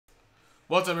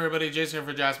What's up, everybody? Jason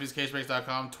here for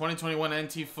JaspysCaseBreaks.com. 2021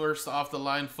 NT first off the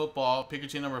line football.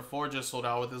 Pikachu number 4 just sold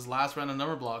out with his last random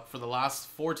number block for the last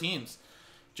 4 teams: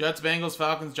 Jets, Bengals,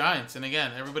 Falcons, Giants. And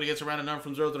again, everybody gets a random number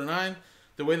from 0 through 9.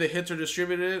 The way the hits are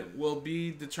distributed will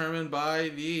be determined by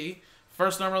the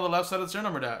first number on the left side of the serial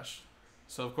number dash.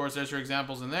 So, of course, there's your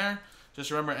examples in there. Just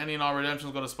remember, any and all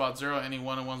redemptions go to spot 0. Any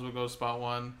 1-and-1s will go to spot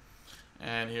 1.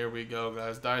 And here we go,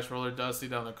 guys. Dice roller, Dusty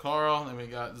down to Carl. Then we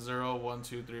got 0, 1,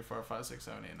 2, 3, 4, 5, 6,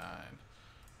 7, 8, 9.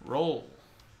 Roll.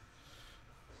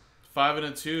 5 and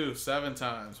a 2, 7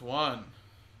 times. 1,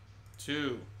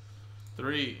 2,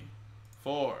 3,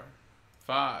 4,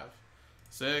 5,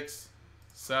 6,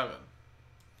 7.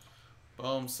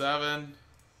 Boom, 7.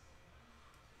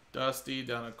 Dusty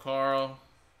down to Carl.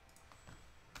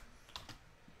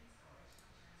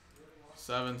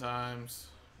 7 times.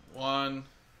 1,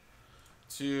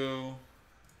 2,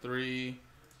 3,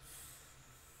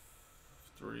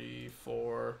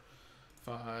 4,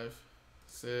 5,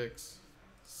 6,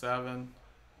 7.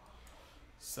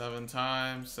 7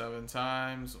 times, 7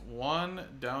 times. 1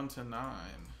 down to 9.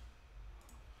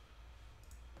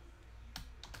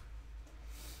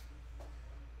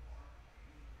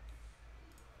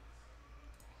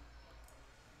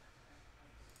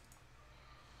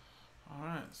 All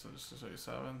right, so just to show you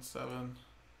 7, 7.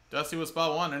 Dusty with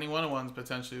spot 1. Any 1-and-1s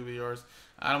potentially will be yours.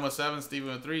 Adam with 7, Steven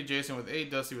with 3, Jason with 8,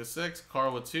 Dusty with 6,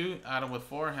 Carl with 2, Adam with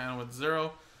 4, Hannah with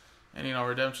 0. Any no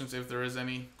redemptions if there is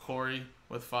any. Corey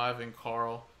with 5 and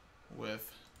Carl with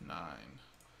 9.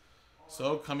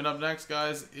 So coming up next,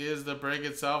 guys, is the break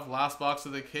itself. Last box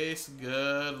of the case.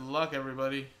 Good luck,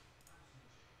 everybody.